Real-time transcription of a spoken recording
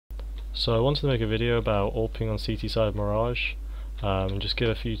So I wanted to make a video about AWPing on CT side of Mirage, and just give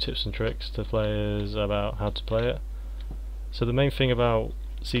a few tips and tricks to players about how to play it. So the main thing about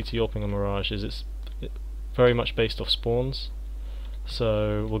CT AWPing on Mirage is it's very much based off spawns.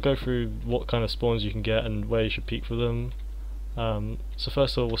 So we'll go through what kind of spawns you can get and where you should peek for them. So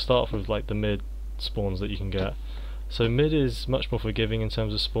first of all, we'll start off with like the mid spawns that you can get. So mid is much more forgiving in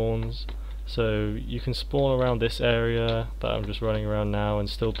terms of spawns. So you can spawn around this area that I'm just running around now and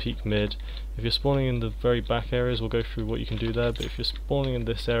still peek mid. If you're spawning in the very back areas, we'll go through what you can do there, but if you're spawning in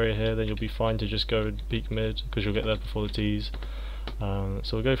this area here, then you'll be fine to just go and peek mid because you'll get there before the T's. So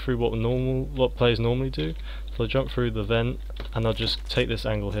we'll go through what players normally do. So I'll jump through the vent and I'll just take this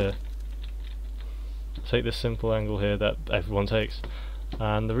angle here. Take this simple angle here that everyone takes.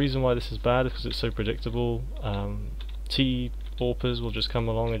 And the reason why this is bad is because it's so predictable. T AWPers will just come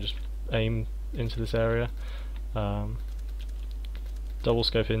along and just aim into this area, double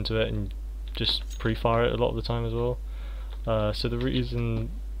scope into it and just pre-fire it a lot of the time as well. So the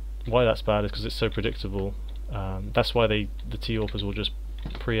reason why that's bad is because it's so predictable. That's why the T AWPers will just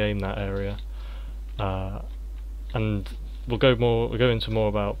pre-aim that area, and we'll go into more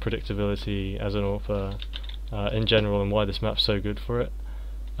about predictability as an AWPer in general and why this map's so good for it.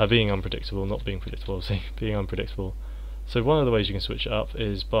 Being unpredictable, not being predictable, obviously, being unpredictable. So one of the ways you can switch it up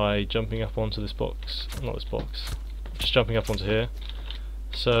is by jumping up onto this box, not this box, just jumping up onto here.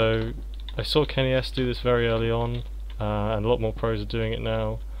 So I saw Kenny S do this very early on, and a lot more pros are doing it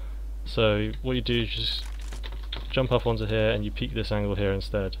now. So what you do is just jump up onto here and you peek this angle here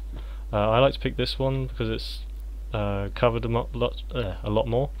instead. I like to pick this one because it's covered a lot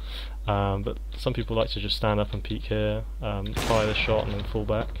more, but some people like to just stand up and peek here, fire the shot and then fall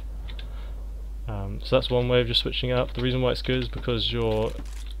back. So that's one way of just switching up. The reason why it's good is because you're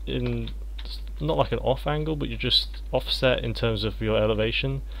in not like an off angle, but you're just offset in terms of your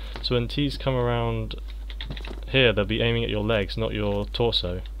elevation. So when T's come around here, they'll be aiming at your legs, not your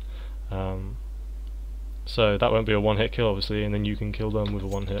torso. So that won't be a one-hit kill, obviously, and then you can kill them with a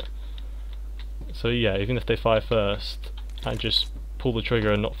one-hit. So yeah, even if they fire first and just pull the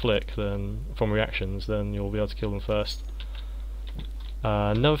trigger and not flick, then from reactions, then you'll be able to kill them first.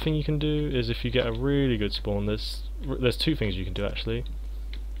 Another thing you can do is if you get a really good spawn, there's two things you can do actually.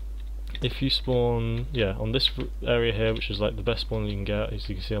 If you spawn, on this area here, which is like the best spawn you can get, as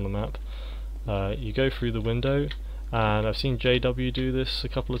you can see on the map, you go through the window, and I've seen JW do this a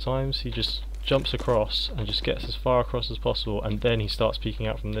couple of times. He just jumps across and just gets as far across as possible, and then he starts peeking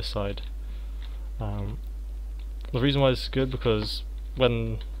out from this side. The reason why this is good because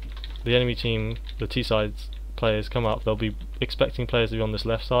when the enemy team, the T side players come up, they'll be expecting players to be on this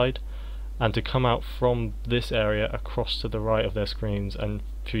left side and to come out from this area across to the right of their screens and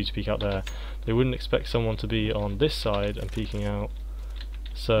for you to peek out there. They wouldn't expect someone to be on this side and peeking out,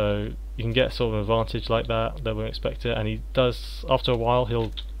 so you can get sort of an advantage like that. They won't expect it, and he does. After a while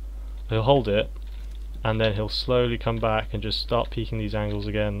he'll hold it and then he'll slowly come back and just start peeking these angles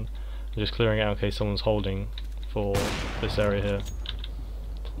again and just clearing it out in case someone's holding for this area here.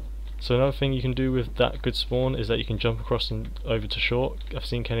 So another thing you can do with that good spawn is that you can jump across and over to short. I've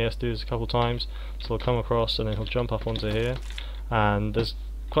seen Kenny S do this a couple of times. So he'll come across and then he'll jump up onto here, and there's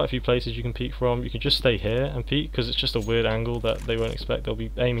quite a few places you can peek from. You can just stay here and peek because it's just a weird angle that they won't expect. They'll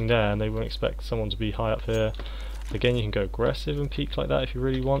be aiming there and they won't expect someone to be high up here. Again, you can go aggressive and peek like that if you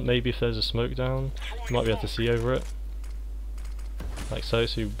really want. Maybe if there's a smoke down, you might be able to see over it, like so.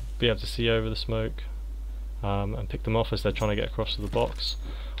 So you'll be able to see over the smoke and pick them off as they're trying to get across to the box.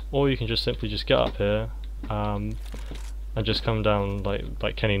 Or you can just simply just get up here and just come down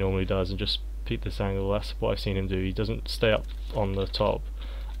like Kenny normally does and just peek this angle. That's what I've seen him do. He doesn't stay up on the top,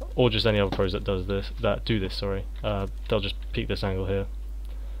 or just any other pros that do this. They'll just peek this angle here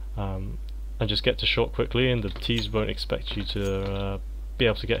and just get to short quickly, and the T's won't expect you to be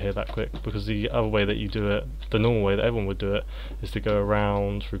able to get here that quick, because the other way that you do it, the normal way that everyone would do it, is to go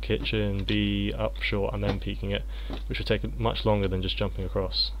around through kitchen, B, up short and then peeking it, which would take much longer than just jumping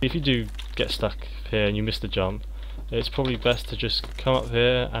across. If you do get stuck here and you miss the jump, it's probably best to just come up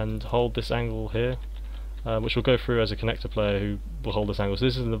here and hold this angle here, which we'll go through as a connector player who will hold this angle. So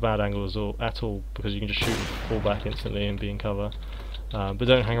this isn't a bad angle at all because you can just shoot and fall back instantly and be in cover. But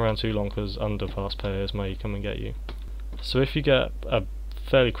don't hang around too long because underpass players may come and get you. So if you get a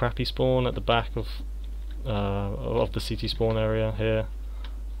fairly crappy spawn at the back of the CT spawn area here,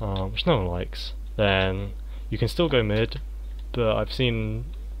 which no one likes, then you can still go mid, but I've seen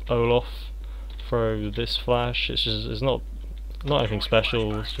Olaf throw this flash. It's not anything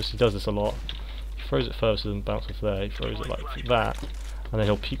special, it's just he does this a lot. He throws it first and bounces off there, he throws it like that, and then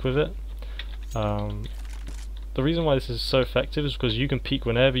he'll peek with it. the reason why this is so effective is because you can peek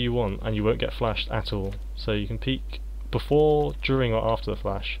whenever you want and you won't get flashed at all. So you can peek before, during or after the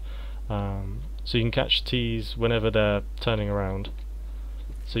flash. So you can catch T's whenever they're turning around.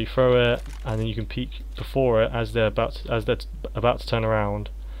 So you throw it and then you can peek before it as they're about to turn around,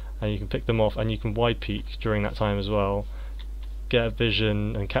 and you can pick them off, and you can wide peek during that time as well. Get a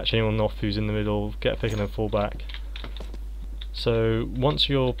vision and catch anyone off who's in the middle, get a pick and then fall back. So once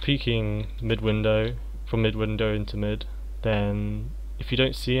you're peeking mid-window, from mid-window into mid, then if you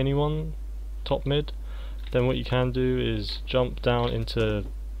don't see anyone top mid, then what you can do is jump down into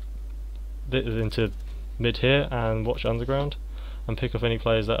mid here and watch underground, and pick off any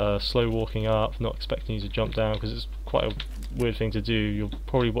players that are slow walking up, not expecting you to jump down, because it's quite a weird thing to do. You're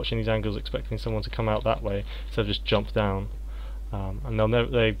probably watching these angles expecting someone to come out that way instead of just jump down.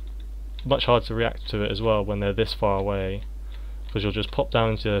 And they're much harder to react to it as well when they're this far away, because you'll just pop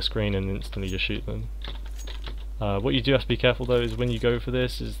down into their screen and instantly just shoot them. What you do have to be careful though is when you go for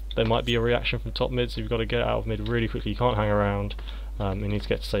this, is there might be a reaction from top mid, so you've got to get out of mid really quickly. You can't hang around. You need to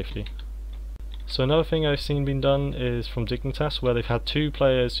get to safety. So another thing I've seen being done is from Dignitas, where they've had two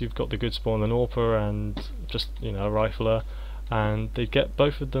players who've got the good spawn, an AWPer and just a rifler, and they get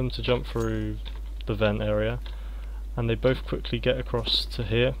both of them to jump through the vent area, and they both quickly get across to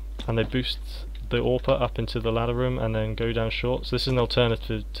here, and they boost the AWPer up into the ladder room and then go down short. So this is an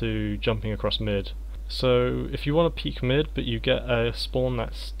alternative to jumping across mid. So if you want to peek mid but you get a spawn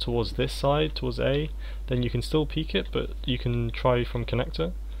that's towards this side, towards A, then you can still peek it, but you can try from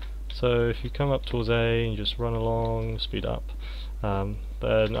connector. So if you come up towards A and you just run along, speed up,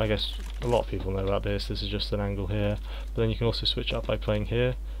 then I guess a lot of people know about this. This is just an angle here, but then you can also switch up by playing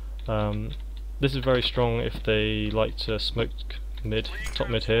here. This is very strong if they like to smoke mid, top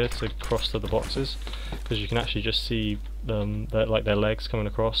mid here to cross to the boxes, because you can actually just see their legs coming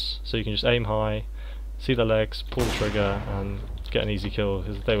across. So you can just aim high, see their legs, pull the trigger, and get an easy kill,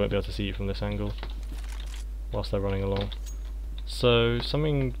 because they won't be able to see you from this angle whilst they're running along. So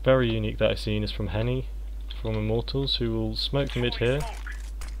something very unique that I've seen is from Henny from Immortals, who will smoke mid here.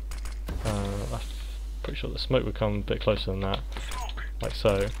 I'm pretty sure the smoke would come a bit closer than that, like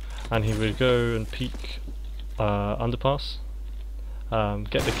so, and he would go and peek underpass,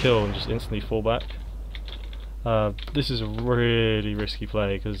 get the kill and just instantly fall back. This is a really risky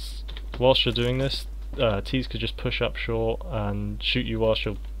play, because whilst you're doing this, T's could just push up short and shoot you whilst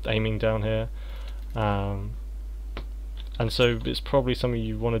you're aiming down here. And so it's probably something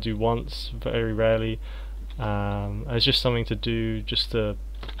you want to do once, very rarely. It's just something to do just to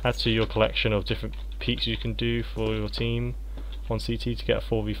add to your collection of different peaks you can do for your team on CT to get a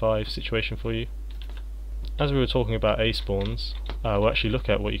 4v5 situation for you. As we were talking about A spawns, we'll actually look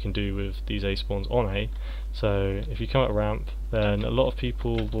at what you can do with these A spawns on A. So if you come at ramp, then a lot of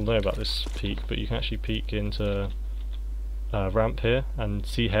people will know about this peak, but you can actually peek into ramp here and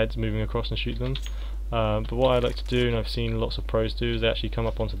see heads moving across and shoot them. But what I like to do, and I've seen lots of pros do, is they actually come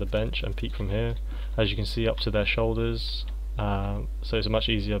up onto the bench and peek from here, as you can see, up to their shoulders. So it's a much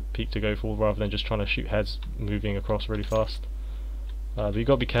easier peek to go for rather than just trying to shoot heads moving across really fast. But you've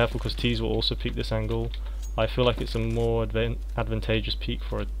got to be careful, because T's will also peek this angle. I feel like it's a more advantageous peek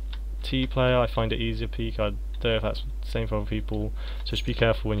for a T player. I find it easier peek. I don't know if that's the same for other people, so just be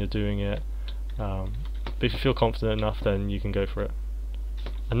careful when you're doing it. But if you feel confident enough, then you can go for it.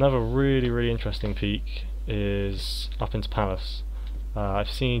 Another really interesting peek is up into Palace.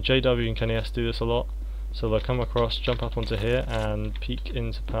 I've seen JW and Kenny S do this a lot. So they'll come across, jump up onto here and peek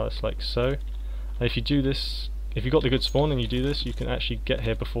into Palace like so. And if you do this, if you've got the good spawn and you do this, you can actually get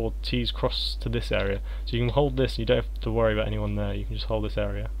here before T's cross to this area. So you can hold this, you don't have to worry about anyone there, you can just hold this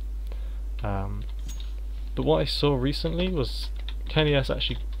area. But what I saw recently was Kenny S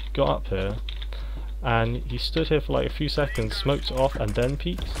actually got up here and he stood here for like a few seconds, smoked off and then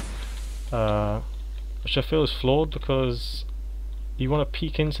peeked, which I feel is flawed, because you want to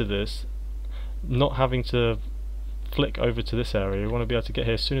peek into this not having to flick over to this area. You want to be able to get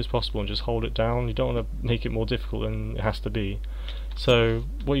here as soon as possible and just hold it down. You don't want to make it more difficult than it has to be. So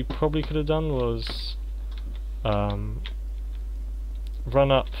what you probably could have done was run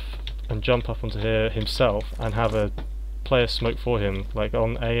up and jump up onto here himself and have a player smoke for him. Like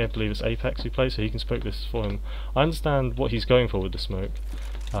on A, I believe it's Apex who plays, so he can smoke this for him. I understand what he's going for with the smoke.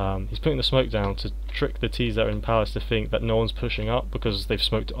 He's putting the smoke down to trick the T's that are in Palace to think that no one's pushing up because they've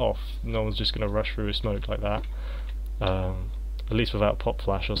smoked it off. No one's just going to rush through with smoke like that, at least without pop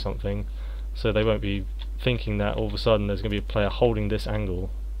flash or something. So they won't be thinking that all of a sudden there's going to be a player holding this angle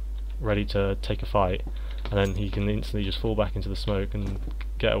ready to take a fight, and then he can instantly just fall back into the smoke and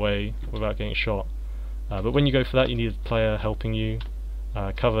get away without getting shot. But when you go for that, you need a player helping you,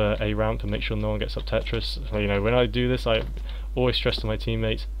 cover a ramp and make sure no one gets up Tetris. You know, when I do this, I always stress to my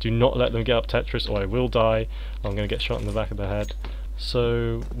teammates, do not let them get up Tetris or I will die, or I'm going to get shot in the back of the head.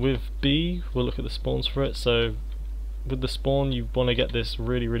 So with B, we'll look at the spawns for it. So with the spawn, you want to get this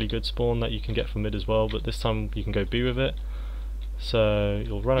really good spawn that you can get from mid as well, but this time you can go B with it. So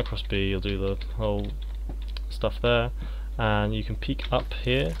you'll run across B, you'll do the whole stuff there, and you can peek up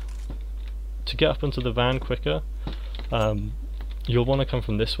here. To get up onto the van quicker, you'll want to come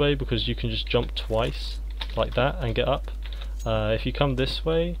from this way because you can just jump twice like that and get up. If you come this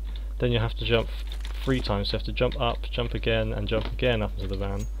way, then you have to jump 3 times, so you have to jump up, jump again, and jump again up into the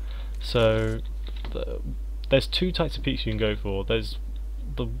van. So there's 2 types of peaks you can go for. There's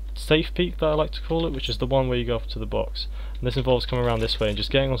the safe peak that I like to call it, which is the one where you go up to the box, and this involves coming around this way and just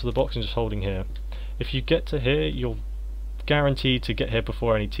getting onto the box and just holding here. If you get to here, you're guaranteed to get here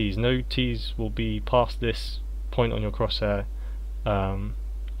before any T's. No T's will be past this point on your crosshair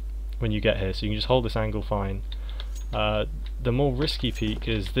when you get here, so you can just hold this angle fine. The more risky peak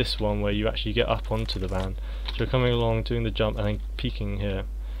is this one where you actually get up onto the van. So you're coming along, doing the jump, and then peeking here.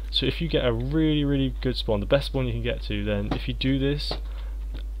 So if you get a really good spawn, the best spawn you can get to, then if you do this,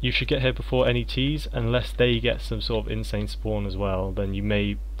 you should get here before any T's, unless they get some sort of insane spawn as well, then you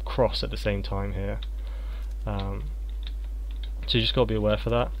may cross at the same time here. So you just got to be aware for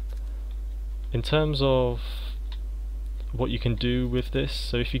that. In terms of what you can do with this,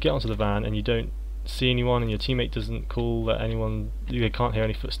 so if you get onto the van and you don't see anyone and your teammate doesn't call that anyone, they can't hear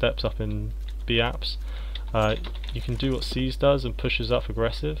any footsteps up in B apps, you can do what C's does and pushes up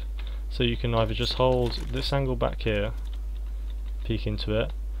aggressive. So you can either just hold this angle back here, peek into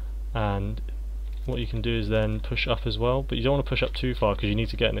it, and what you can do is then push up as well, but you don't want to push up too far because you need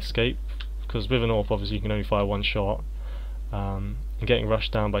to get an escape, because with an AWP obviously you can only fire 1 shot, and getting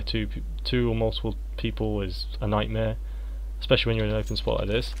rushed down by two or multiple people is a nightmare, especially when you're in an open spot like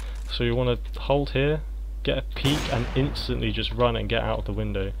this. So you want to hold here, get a peek, and instantly just run and get out of the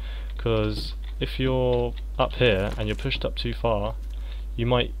window, because if you're up here and you're pushed up too far, you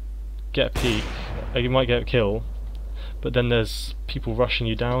might get a peek, you might get a kill, but then there's people rushing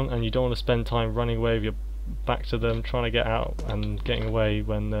you down and you don't want to spend time running away with your back to them trying to get out and getting away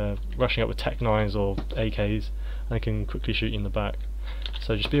when they're rushing up with Tech 9s or AKs, and they can quickly shoot you in the back.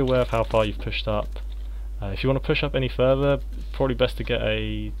 So just be aware of how far you've pushed up. If you want to push up any further, probably best to get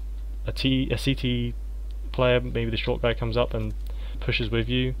a CT player, maybe the short guy comes up and pushes with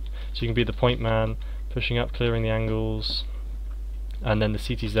you, so you can be the point man, pushing up, clearing the angles, and then the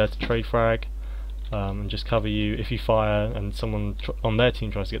CT's there to trade frag, and just cover you. If you fire and someone on their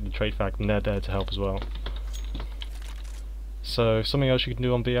team tries to get the trade frag, then they're there to help as well. So something else you can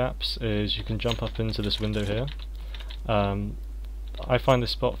do on B apps is you can jump up into this window here. I find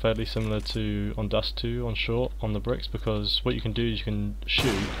this spot fairly similar to on Dust 2 on short on the bricks, because what you can do is you can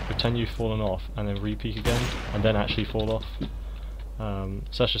shoot, pretend you've fallen off, and then re-peek again, and then actually fall off.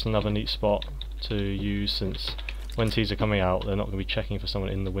 So that's just another neat spot to use, since when T's are coming out, they're not going to be checking for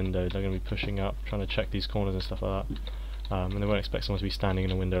someone in the window, they're going to be pushing up, trying to check these corners and stuff like that, and they won't expect someone to be standing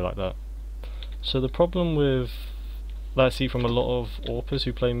in a window like that. So the problem with that I see from a lot of AWPers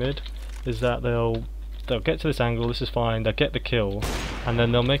who play mid is that they'll get to this angle, this is fine, they'll get the kill, and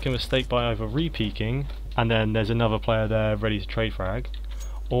then they'll make a mistake by either re-peeking, and then there's another player there ready to trade frag,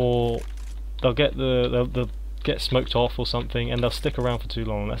 or they'll get they'll get smoked off or something, and they'll stick around for too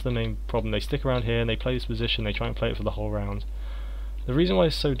long. That's the main problem. They stick around here and they play this position, they try and play it for the whole round. The reason why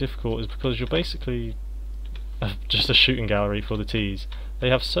it's so difficult is because you're basically just a shooting gallery for the T's. They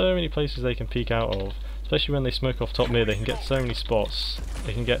have so many places they can peek out of, especially when they smoke off top mid. They can get so many spots.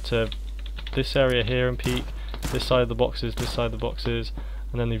 They can get to this area here and peek, this side of the boxes, this side of the boxes,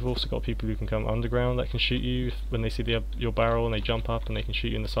 and then they've also got people who can come underground that can shoot you when they see your barrel, and they jump up and they can shoot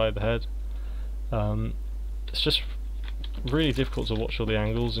you in the side of the head. It's just really difficult to watch all the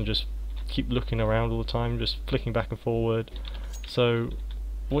angles and just keep looking around all the time, just flicking back and forward. So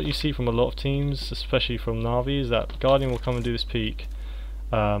what you see from a lot of teams, especially from Na'Vi, is that Guardian will come and do this peek.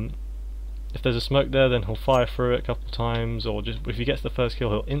 If there's a smoke there, then he'll fire through it a couple of times, or just if he gets the first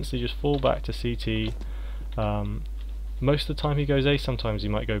kill, he'll instantly just fall back to CT. Most of the time he goes A, sometimes he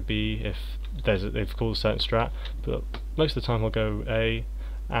might go B if they've called a certain strat, but most of the time he'll go A,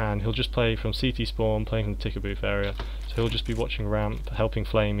 and he'll just play from CT spawn, playing from the ticket booth area. So he'll just be watching ramp, helping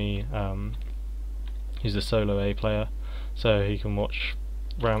Flamey. He's a solo A player, so he can watch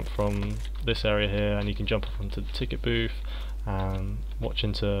ramp from this area here, and he can jump up onto the ticket booth and watch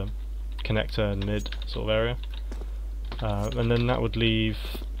into connector and mid sort of area, and then that would leave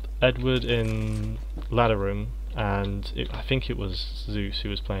Edward in ladder room, and I think it was Zeus who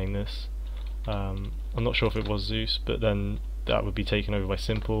was playing this. I'm not sure if it was Zeus, but then that would be taken over by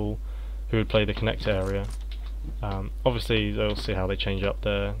Simple, who would play the connector area. Obviously they'll see how they change up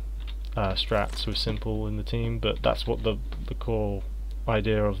their strats with Simple in the team, but that's what the core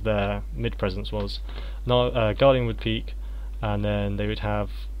idea of their mid presence was. Now Guardian would peek, and then they would have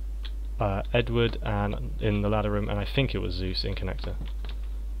Edward and in the ladder room, and I think it was Zeus in connector.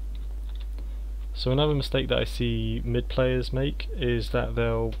 So another mistake that I see mid players make is that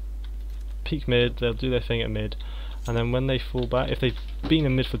they'll peek mid, they'll do their thing at mid, and then when they fall back, if they've been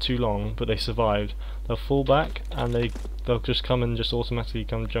in mid for too long but they survived, they'll fall back and they'll just come and just automatically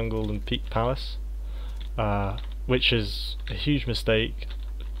come jungle and peek palace, which is a huge mistake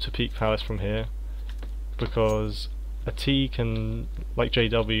to peek palace from here, because a T can, like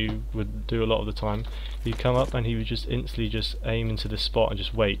JW would do a lot of the time, he'd come up and he would just instantly just aim into this spot and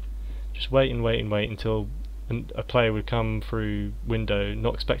just wait and wait and wait until a player would come through window,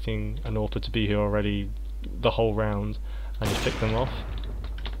 not expecting an AWPer to be here already the whole round, and just pick them off.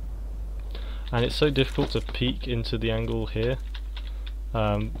 And it's so difficult to peek into the angle here,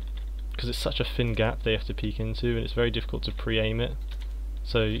 because it's such a thin gap they have to peek into, and it's very difficult to pre-aim it.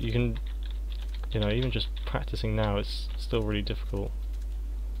 So you can, even just practicing now, it's still really difficult.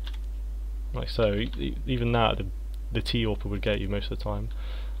 Like so, even that the T AWPer would get you most of the time.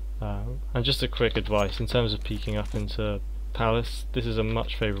 And just a quick advice, in terms of peeking up into Palace, this is a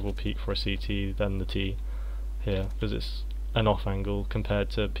much favourable peek for a CT than the T here, because it's an off angle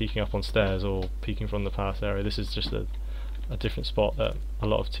compared to peeking up on stairs or peeking from the Palace area. This is just a different spot that a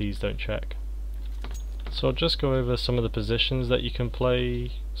lot of Ts don't check. So I'll just go over some of the positions that you can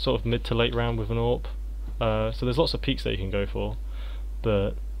play sort of mid to late round with an AWP. So there's lots of peaks that you can go for,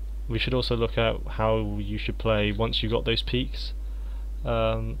 but we should also look at how you should play once you've got those peaks.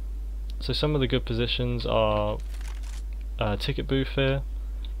 So some of the good positions are ticket booth here,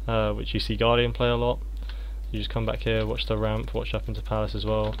 which you see Guardian play a lot. You just come back here, watch the ramp, watch up into Palace as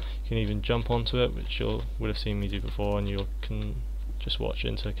well. You can even jump onto it, which you would have seen me do before, and you can just watch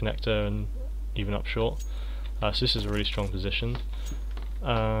into connector and even up short. So this is a really strong position.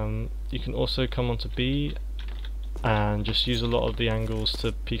 You can also come onto B and just use a lot of the angles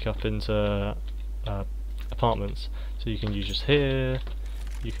to peek up into apartments. So you can use just here,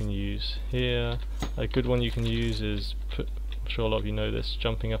 you can use here. A good one you can use is, I'm sure a lot of you know this,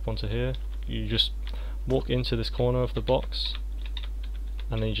 jumping up onto here. You just walk into this corner of the box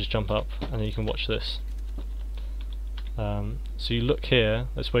and then you just jump up, and then you can watch this. So you look here,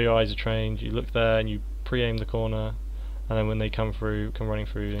 that's where your eyes are trained, you look there and you pre-aim the corner, and then when they come running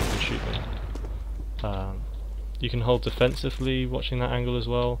through, then you can shoot them. You can hold defensively watching that angle as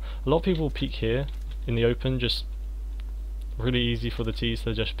well. A lot of people peek here in the open, just really easy for the Ts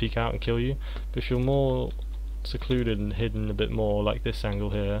to just peek out and kill you. But if you're more secluded and hidden a bit more, like this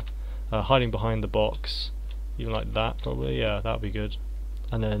angle here, hiding behind the box, even like that probably, yeah, that would be good.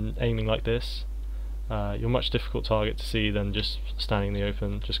 And then aiming like this, you're a much difficult target to see than just standing in the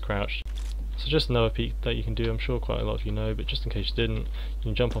open, just crouched. So just another peek that you can do, I'm sure quite a lot of you know, but just in case you didn't, you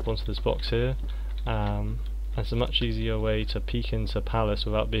can jump up onto this box here. And it's a much easier way to peek into Palace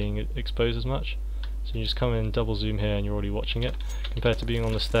without being exposed as much. So you just come in, double zoom here, and you're already watching it, compared to being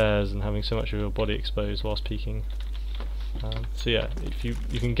on the stairs and having so much of your body exposed whilst peeking. So yeah, if you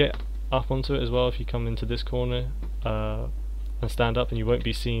can get up onto it as well if you come into this corner and stand up, and you won't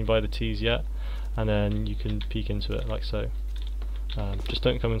be seen by the Ts yet, and then you can peek into it like so. Just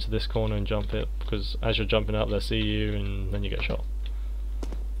don't come into this corner and jump it, because as you're jumping up they'll see you and then you get shot.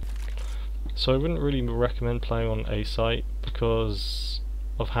 So I wouldn't really recommend playing on A site because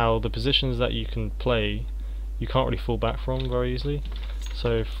of how the positions that you can play you can't really fall back from very easily.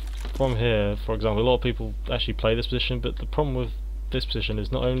 So from here, for example, a lot of people actually play this position, but the problem with this position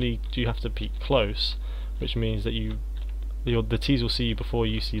is not only do you have to peek close, which means that the Ts will see you before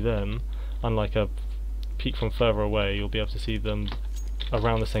you see them, unlike a peek from further away, you'll be able to see them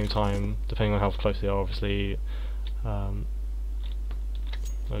around the same time, depending on how close they are, obviously. I'll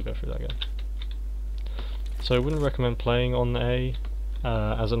go through that again. So I wouldn't recommend playing on A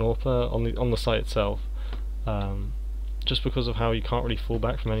as an AWPer on the site itself, just because of how you can't really fall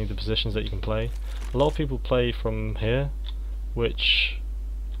back from any of the positions that you can play. A lot of people play from here, which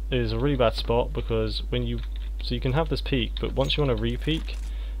is a really bad spot, because so you can have this peek, but once you want to re-peek,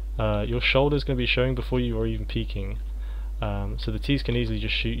 your shoulder's going to be showing before you are even peeking. So the Ts can easily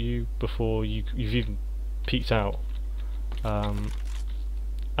just shoot you before you've even peeked out.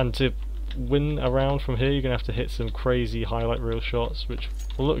 And to win a round from here, you're going to have to hit some crazy highlight reel shots, which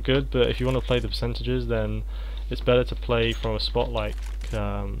will look good, but if you want to play the percentages, then it's better to play from a spot like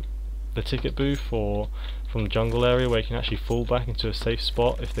the ticket booth or from the jungle area, where you can actually fall back into a safe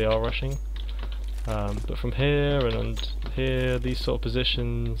spot if they are rushing. But from here and here, these sort of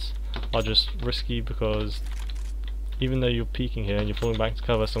positions are just risky because even though you're peeking here and you're falling back to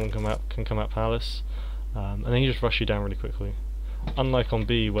cover, someone can come out palace, and then you just rush you down really quickly. Unlike on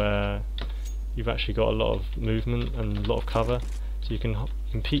B, where you've actually got a lot of movement and a lot of cover, so you can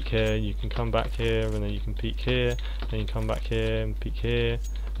peek here, you can come back here, and then you can peek here, then you come back here and peek here.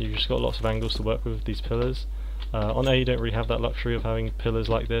 You've just got lots of angles to work with these pillars. On A, you don't really have that luxury of having pillars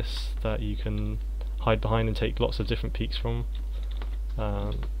like this that you can hide behind and take lots of different peeks from.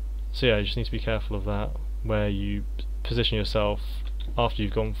 So yeah, you just need to be careful of that, where you position yourself after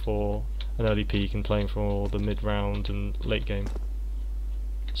you've gone for an early peek and playing for the mid round and late game.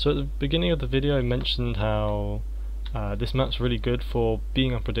 So at the beginning of the video I mentioned how this map's really good for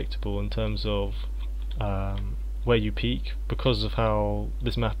being unpredictable in terms of where you peek, because of how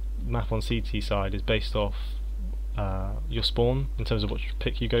this map on CT side is based off your spawn in terms of what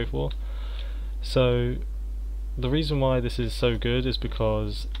pick you go for. So the reason why this is so good is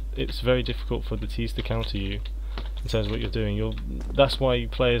because it's very difficult for the T's to counter you in terms of what you're doing. That's why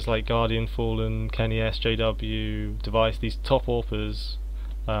players like Guardian, Fallen, Kenny S, JW, Device, these top AWPers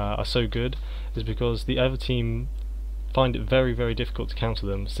are so good, is because the other team find it very, very difficult to counter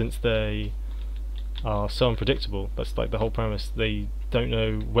them, since they are so unpredictable. That's like the whole premise. They don't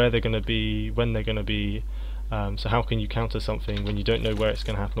know where they're going to be, when they're going to be, so how can you counter something when you don't know where it's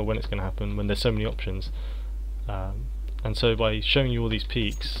going to happen or when it's going to happen, when there's so many options. And so by showing you all these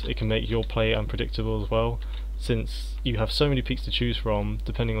peaks, it can make your play unpredictable as well, since you have so many peaks to choose from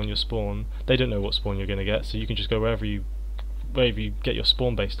depending on your spawn. They don't know what spawn you're going to get, so you can just go wherever you get your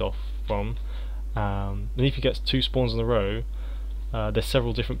spawn based off from. And if you get 2 spawns in a row, there's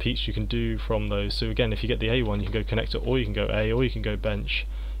several different peaks you can do from those. So again, if you get the A one, you can go connector, or you can go A, or you can go bench.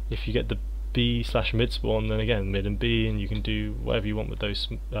 If you get the B/mid spawn, then again mid and B, and you can do whatever you want with those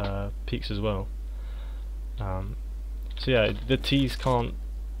peaks as well. So yeah, the T's can't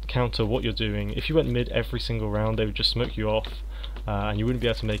counter what you're doing. If you went mid every single round, they would just smoke you off, and you wouldn't be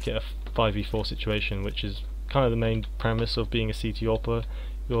able to make it a 5v4 situation, which is kind of the main premise of being a CT AWPer.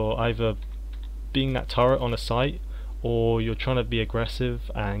 You're either being that turret on a site, or you're trying to be aggressive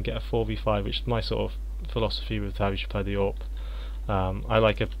and get a 4v5, which is my sort of philosophy with how you should play the AWP. I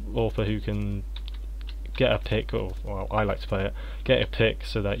like a AWPer who can get a pick, or well, I like to play it, get a pick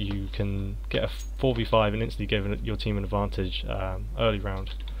so that you can get a 4v5 and instantly give your team an advantage early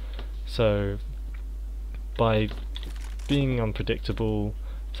round. So by being unpredictable,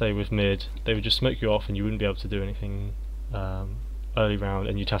 say with mid, they would just smoke you off and you wouldn't be able to do anything early round,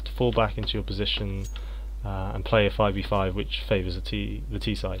 and you'd have to fall back into your position and play a 5v5, which favours the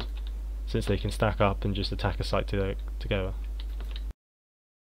T side, since they can stack up and just attack a site together.